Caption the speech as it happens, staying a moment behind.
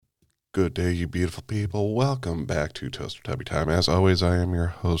Good day, you beautiful people. Welcome back to Toaster Tubby Time. As always, I am your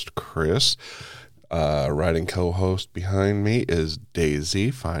host, Chris. Writing co-host behind me is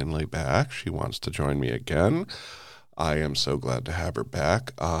Daisy, finally back. She wants to join me again. I am so glad to have her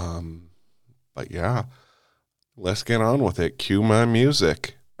back. But yeah, let's get on with it. Cue my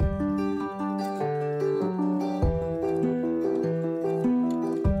music.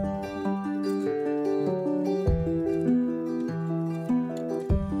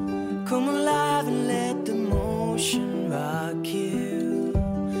 Come alive and let the motion rock you.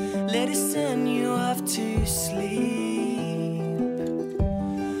 Let it send you off to sleep.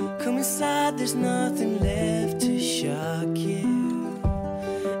 Come inside, there's nothing left to shock you.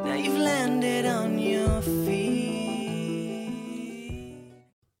 Now you've landed on your feet.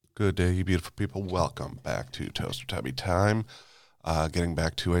 Good day, you beautiful people. Welcome back to Toaster Tubby Time. Getting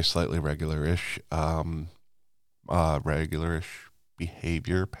back to a slightly regular-ish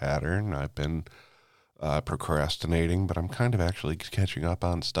behavior pattern. I've been procrastinating, but I'm kind of actually catching up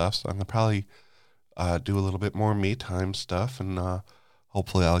on stuff, so I'm going to probably do a little bit more me time stuff, and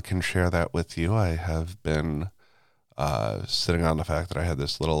hopefully I can share that with you. I have been sitting on the fact that I had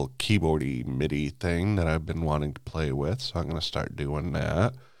this little keyboardy MIDI thing that I've been wanting to play with, so I'm going to start doing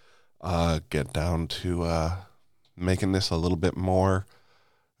that. Get down to making this a little bit more.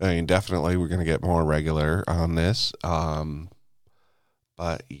 I mean, definitely we're going to get more regular on this.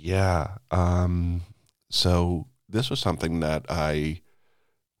 But yeah, so this was something that I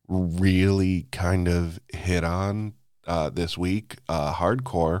really kind of hit on this week,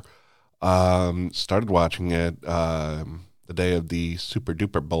 hardcore. Started watching it the day of the Super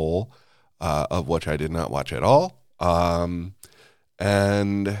Duper Bowl, of which I did not watch at all. And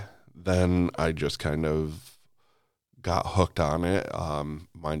then I just kind of got hooked on it.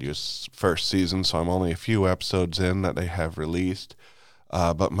 Mind you, it's first season, so I'm only a few episodes in that they have released.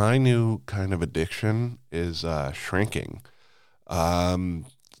 But my new kind of addiction is Shrinking.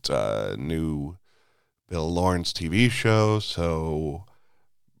 It's a new Bill Lawrence TV show. So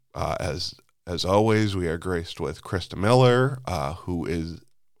as always, we are graced with Krista Miller, who is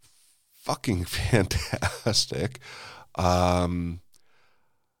fucking fantastic.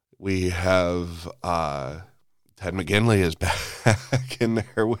 We have Ted McGinley is back in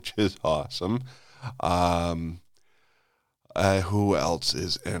there, which is awesome. Who else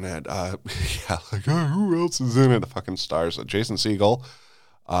is in it? Who else is in it? The fucking stars. Jason Segel,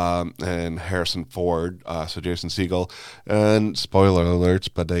 and Harrison Ford. So Jason Segel, and spoiler alerts,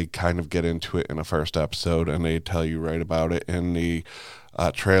 but they kind of get into it in the first episode, and they tell you right about it in the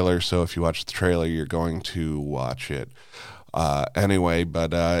trailer. So if you watch the trailer, you're going to watch it. Anyway,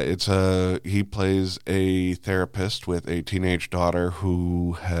 but he plays a therapist with a teenage daughter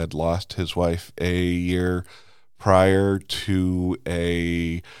who had lost his wife a year prior to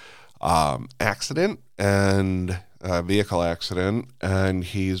a accident and a vehicle accident, and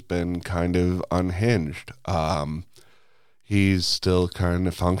he's been kind of unhinged. He's still kind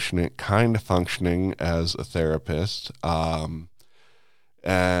of functioning as a therapist.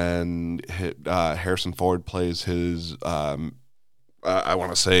 And Harrison Ford plays his, I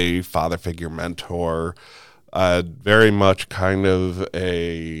want to say, father figure mentor. Very much kind of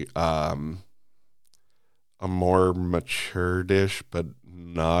a more matured-ish, but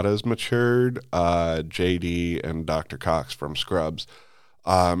not as matured, JD and Dr. Cox from Scrubs.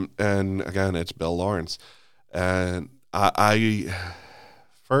 And again, it's Bill Lawrence. And I'm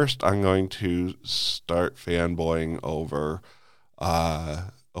going to start fanboying over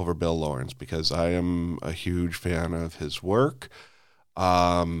Bill Lawrence because I am a huge fan of his work.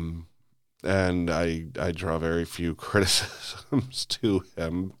 And I draw very few criticisms to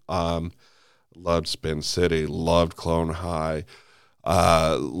him. Loved Spin City, loved Clone High,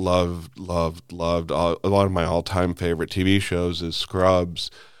 loved. A lot of my all-time favorite TV shows is Scrubs,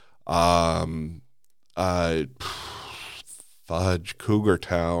 Fudge, Cougar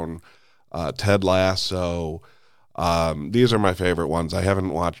Town, Ted Lasso. These are my favorite ones. I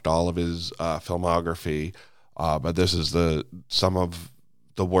haven't watched all of his filmography, but this is some of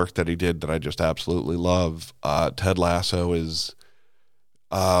the work that he did that I just absolutely love. Ted Lasso is.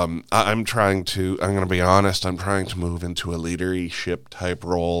 I'm going to be honest, I'm trying to move into a leadership type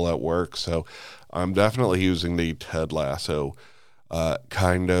role at work, so I'm definitely using the Ted Lasso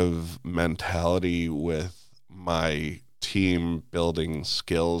kind of mentality with my team building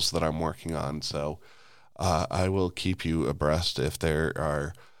skills that I'm working on, so I will keep you abreast if there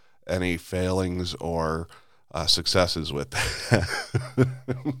are any failings or successes with that,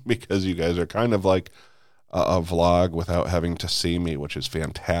 because you guys are kind of like a vlog without having to see me, which is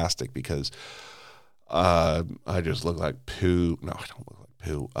fantastic because I just look like poo. No, I don't look like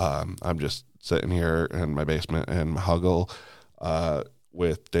poo. I'm just sitting here in my basement in Huggle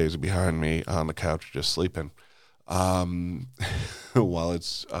with Daisy behind me on the couch just sleeping. While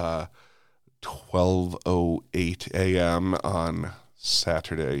it's 12:08 a.m. on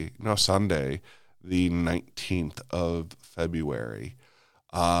Sunday, the 19th of February.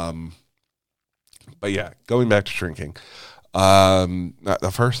 But yeah, going back to Shrinking.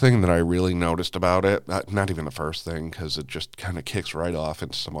 The first thing that I really noticed about it, not even the first thing, because it just kind of kicks right off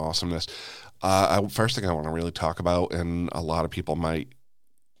into some awesomeness. First thing I want to really talk about, and a lot of people might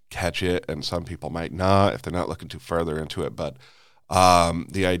catch it and some people might not if they're not looking too further into it, but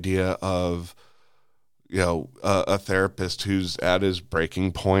the idea of, a therapist who's at his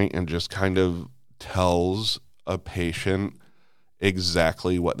breaking point and just kind of tells a patient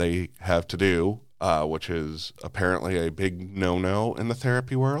exactly what they have to do, which is apparently a big no-no in the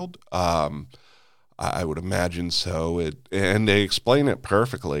therapy world. I would imagine so. And they explain it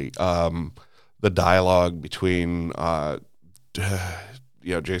perfectly. The dialogue between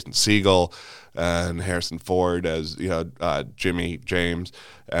Jason Segel and Harrison Ford as Jimmy James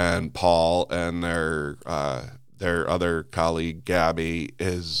and Paul and their other colleague Gabby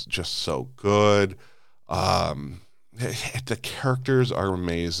is just so good. The characters are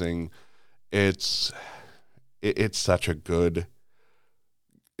amazing. It's such a good,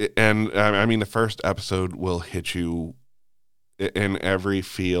 and I mean the first episode will hit you in every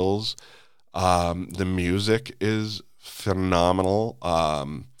feels. The music is phenomenal.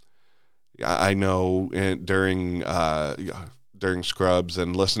 I know during Scrubs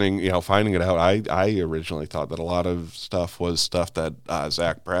and listening, finding it out, I originally thought that a lot of stuff was stuff that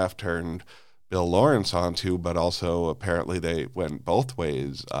Zach Braff turned Bill Lawrence onto, but also apparently they went both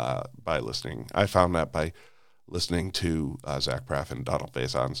ways by listening. I found that by listening to Zach Braff and Donald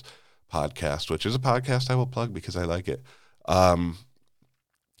Faison's podcast, which is a podcast I will plug because I like it.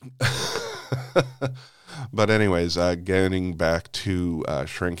 But anyways, getting back to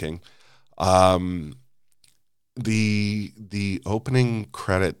Shrinking, the opening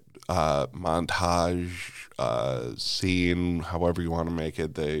credit montage scene, however you want to make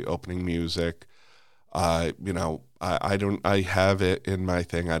it, the opening music, I have it in my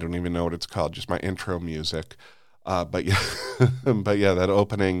thing. I don't even know what it's called, just my intro music. But yeah, that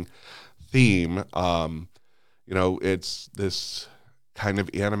opening theme, it's this kind of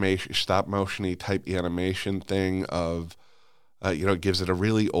animation, stop motion-y type animation thing of, it gives it a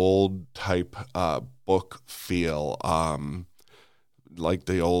really old type book feel, like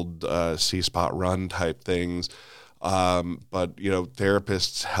the old C-Spot Run type things. But,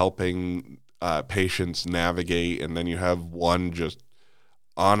 therapists helping patients navigate, and then you have one just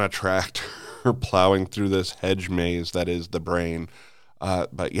on a tractor plowing through this hedge maze that is the brain.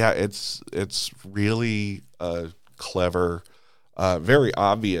 But yeah, it's really clever, very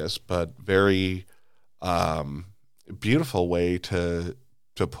obvious, but very beautiful way to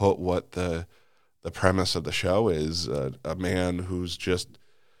put what the premise of the show is. A man who's just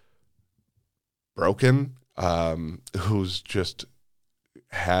broken, who's just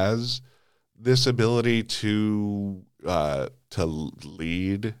has this ability to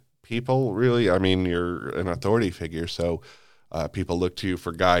lead people. Really, I mean, you're an authority figure, so people look to you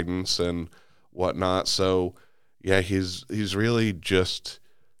for guidance and whatnot. So yeah, he's really just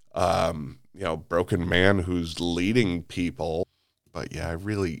broken man who's leading people. But yeah, I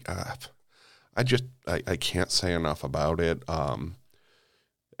really I can't say enough about it.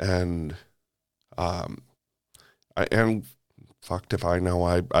 And fucked if I know.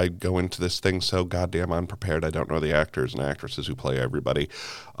 I go into this thing so goddamn unprepared. I don't know the actors and actresses who play everybody.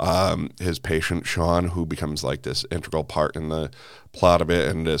 His patient, Sean, who becomes like this integral part in the plot of it,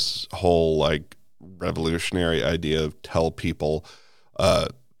 and this whole like revolutionary idea of tell people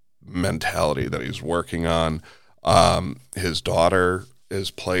mentality that he's working on. His daughter is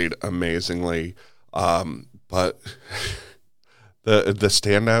played amazingly. But the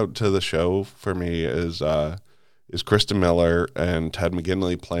standout to the show for me is Kristen Miller and Ted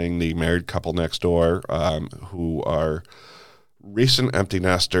McGinley playing the married couple next door, who are recent empty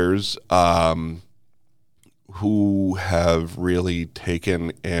nesters, who have really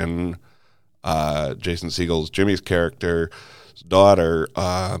taken in Jason Segel's Jimmy's character's daughter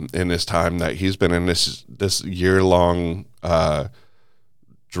in this time that he's been in this year-long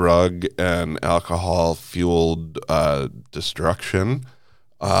drug and alcohol fueled destruction,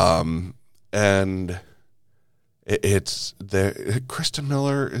 and it's the Kristen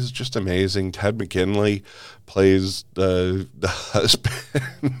Miller is just amazing. Ted McGinley plays the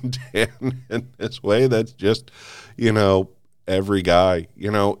husband in this way that's just every guy.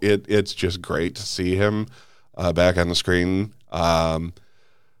 It's just great to see him back on the screen.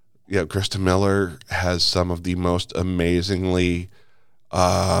 Kristen Miller has some of the most amazingly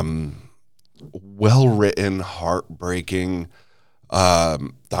well-written, heartbreaking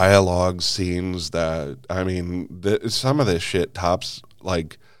dialogue scenes that, I mean, some of this shit tops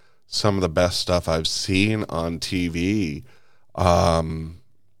like some of the best stuff I've seen on TV.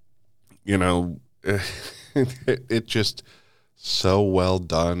 It just so well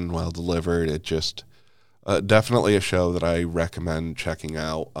done, well delivered. It just definitely a show that I recommend checking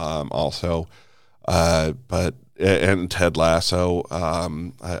out. Also, and Ted Lasso,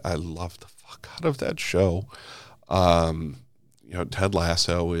 I love the fuck out of that show. Ted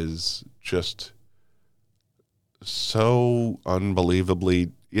Lasso is just so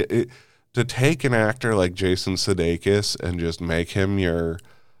unbelievably to take an actor like Jason Sudeikis and just make him your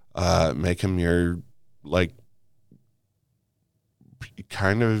like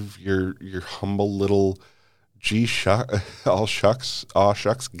kind of your humble little aw shucks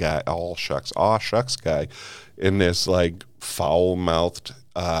guy in this like foul-mouthed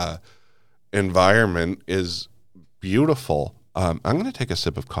environment is beautiful. I'm going to take a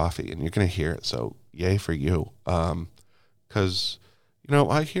sip of coffee and you're going to hear it, so yay for you. Because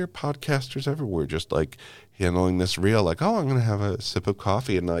I hear podcasters everywhere just like handling this real, like, oh, I'm going to have a sip of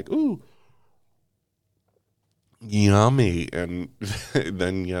coffee, and like, ooh, yummy. And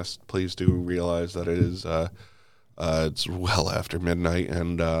then, yes, please do realize that it is, it's well after midnight,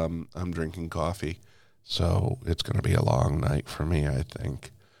 and I'm drinking coffee. So it's going to be a long night for me, I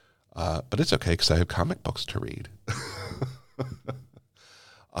think. But it's okay because I have comic books to read.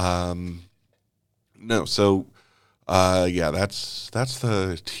 That's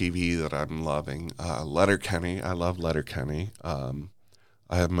the TV that I'm loving. Letterkenny, I love Letterkenny. I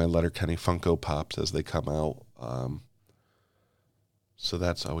have my Letterkenny Funko Pops as they come out. So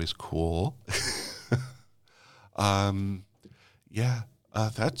that's always cool.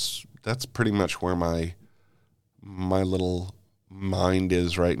 That's pretty much where my little mind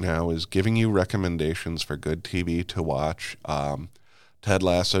is right now, is giving you recommendations for good TV to watch. Ted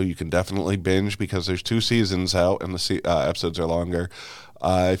Lasso, you can definitely binge because there's 2 seasons out and the episodes are longer.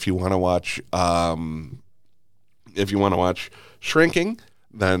 If you want to watch Shrinking,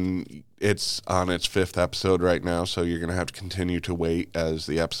 then it's on its 5th episode right now, so you're going to have to continue to wait as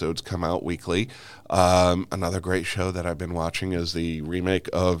the episodes come out weekly. Another great show that I've been watching is the remake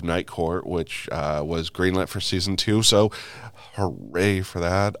of Night Court, which was greenlit for season 2, so hooray for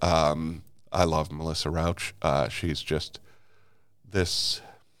that. I love Melissa Rauch. She's just this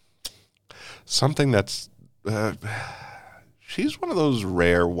something that's she's one of those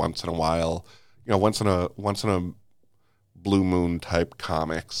rare once in a while, once in a blue moon type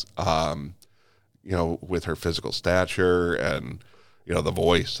comics, with her physical stature and the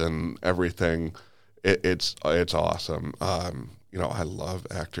voice and everything. It's awesome. I love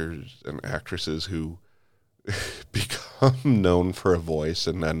actors and actresses who become known for a voice,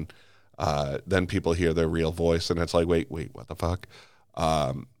 and then people hear their real voice and it's like, wait, what the fuck?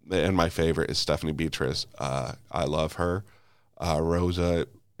 And my favorite is Stephanie Beatriz. I love her. Rosa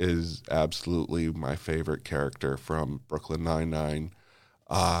is absolutely my favorite character from Brooklyn Nine-Nine,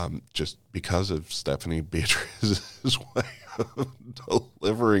 just because of Stephanie Beatriz's way of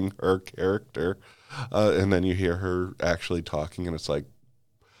delivering her character. And then you hear her actually talking and it's like,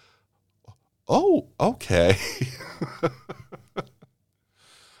 oh, okay.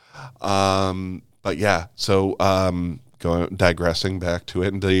 But yeah, so digressing back to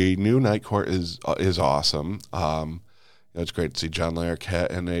it, and the new Night Court is awesome. It's great to see John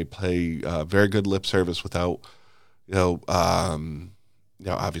Larroquette, and they play very good lip service without,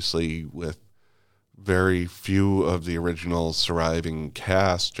 obviously with very few of the original surviving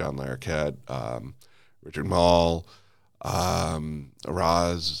cast, John Larroquette, Richard Mall,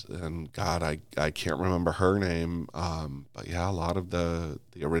 Roz, and God, I can't remember her name, but yeah, a lot of the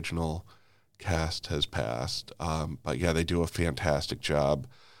original cast has passed, but yeah, they do a fantastic job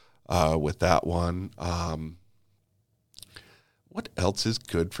with that one. What else is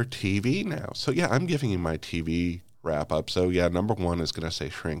good for TV now? So yeah, I'm giving you my TV wrap up. So yeah, number 1 is going to say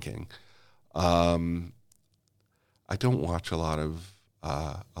Shrinking. I don't watch a lot of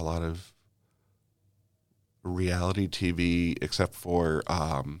reality TV except for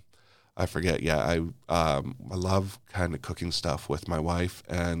I forget. Yeah, I love kind of cooking stuff with my wife,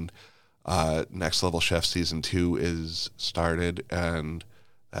 and Next Level Chef season 2 is started, and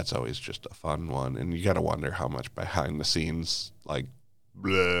that's always just a fun one. And you got to wonder how much behind the scenes, like,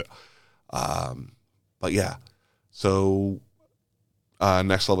 bleh. But yeah, so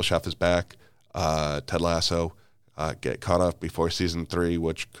Next Level Chef is back. Ted Lasso, get caught up before season 3,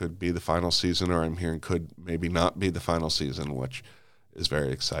 which could be the final season, or I'm hearing could maybe not be the final season, which is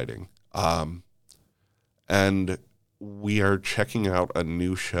very exciting. And we are checking out a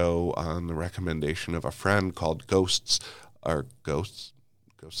new show on the recommendation of a friend called Ghosts Ghosts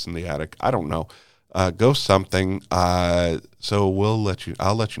in the Attic. I don't know. Ghost something. So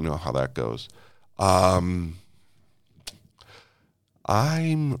I'll let you know how that goes.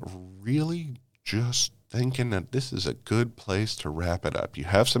 I'm really just thinking that this is a good place to wrap it up. You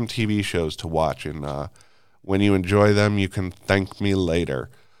have some TV shows to watch, and when you enjoy them, you can thank me later.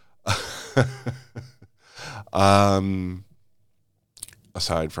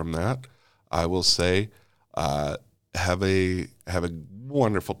 Aside from that, I will say, have a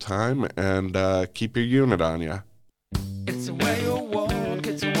wonderful time, and keep your unit on you. It's the way you walk,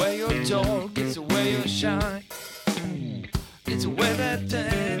 it's the way you talk, it's the way you shine. It's the way that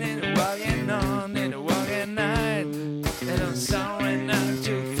day and walking on in a walking night. And I'm sorry not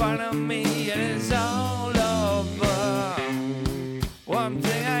to follow me, and it's all over. One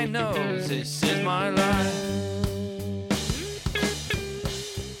thing I know is this is my life.